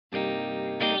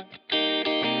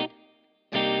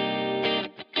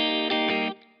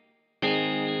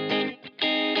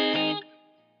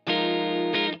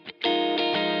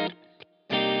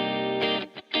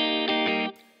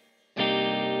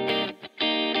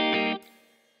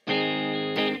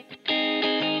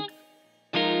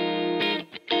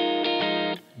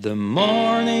The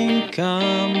morning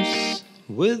comes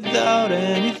without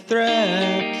any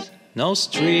threat, no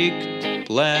strict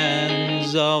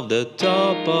plans off the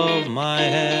top of my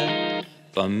head.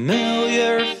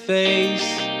 Familiar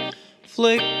face,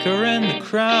 flicker in the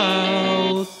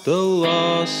crowd, the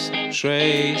lost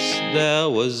trace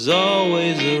that was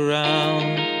always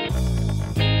around.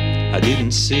 I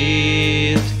didn't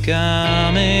see it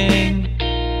coming,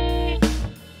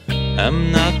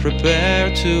 I'm not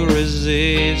prepared to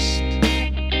resist.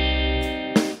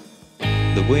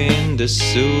 The wind is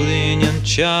soothing and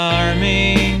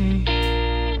charming,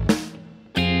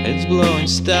 it's blowing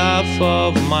stuff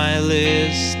off my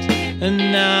list. And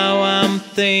now I'm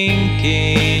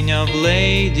thinking of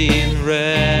Lady in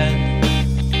Red.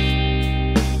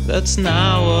 That's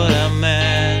not what I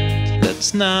meant,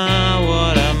 that's not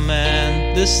what I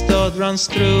meant. This thought runs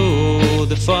through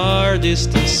the far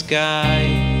distant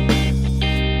sky.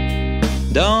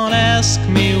 Don't ask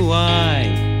me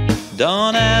why,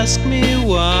 don't ask me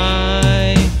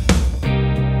why.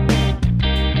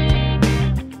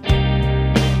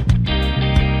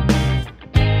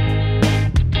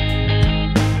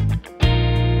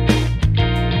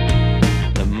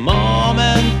 The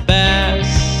moment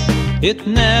passes, it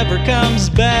never comes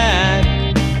back.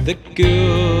 The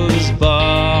goosebumps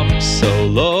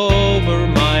all over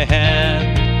my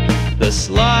head, the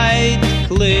slight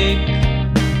click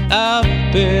up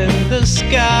in the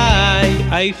sky.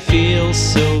 I feel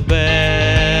so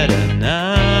bad and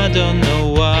I don't know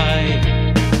why.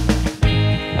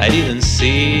 I didn't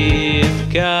see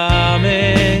it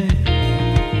coming,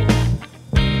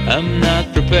 I'm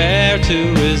not prepared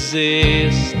to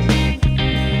resist.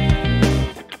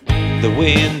 The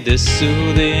wind is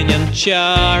soothing and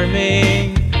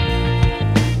charming,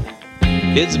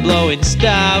 it's blowing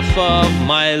stuff off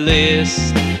my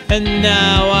list. And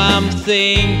now I'm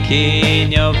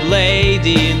thinking of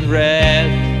Lady in Red.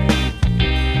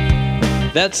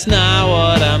 That's not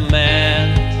what I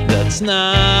meant, that's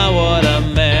not what I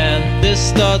meant.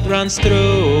 This thought runs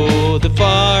through the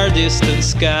far distant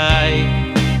sky.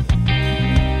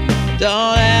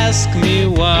 Don't ask me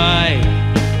why,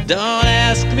 don't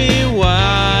ask me why.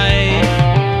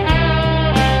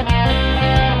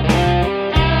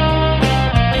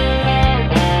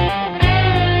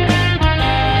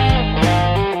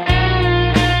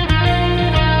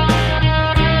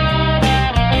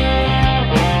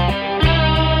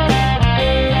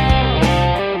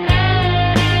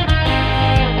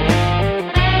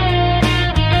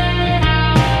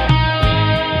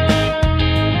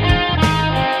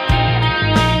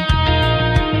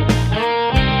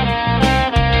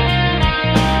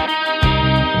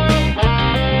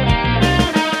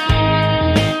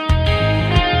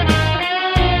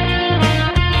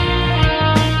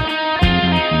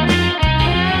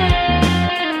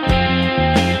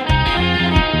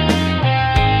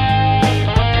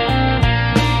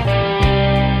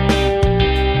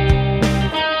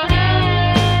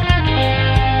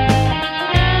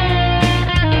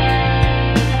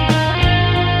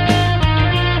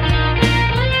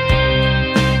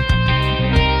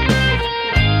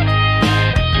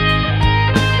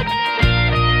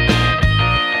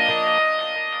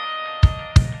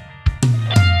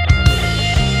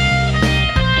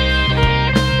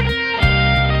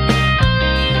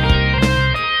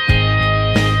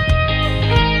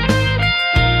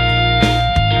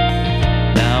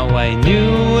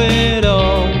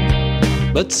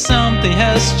 But something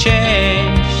has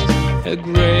changed, a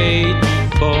great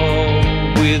fall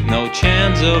with no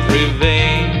chance of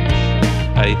revenge.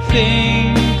 I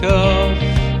think of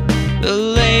the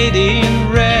Lady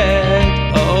in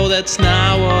Red. Oh, that's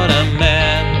not what I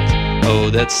meant,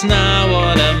 oh, that's not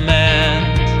what I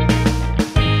meant.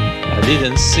 I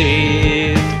didn't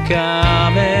see it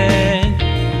coming,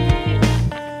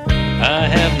 I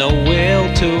have no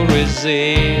will to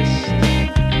resist.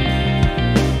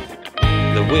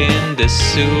 The wind is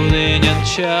soothing and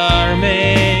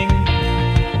charming,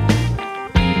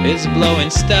 it's blowing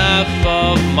stuff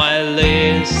off my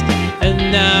list.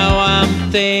 And now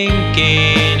I'm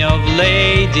thinking of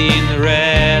Lady in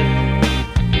Red.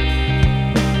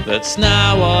 That's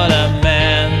not what I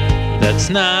meant, that's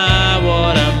not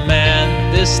what I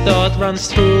meant. This thought runs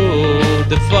through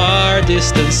the far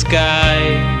distant sky.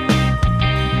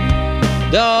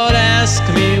 Don't ask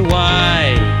me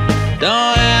why,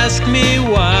 don't ask me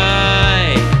why.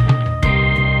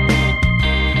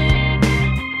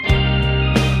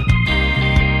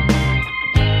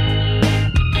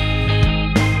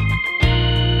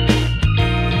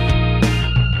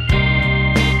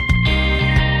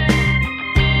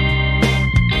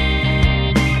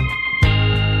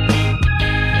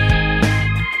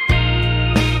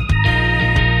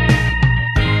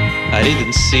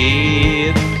 see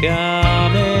it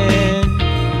coming.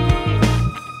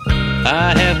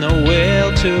 I have no will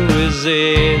to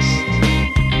resist.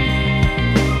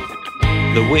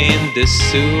 The wind is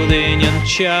soothing and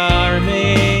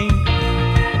charming.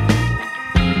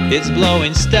 It's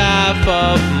blowing stuff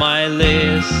off my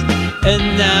list. And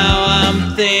now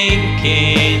I'm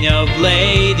thinking of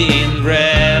Lady in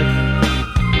Red.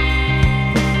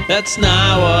 That's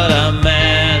not what I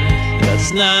meant.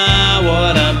 That's not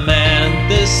what I meant.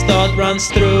 This thought runs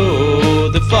through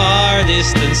the far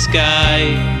distant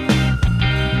sky.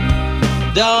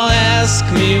 Don't ask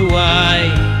me why.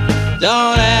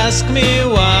 Don't ask me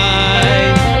why.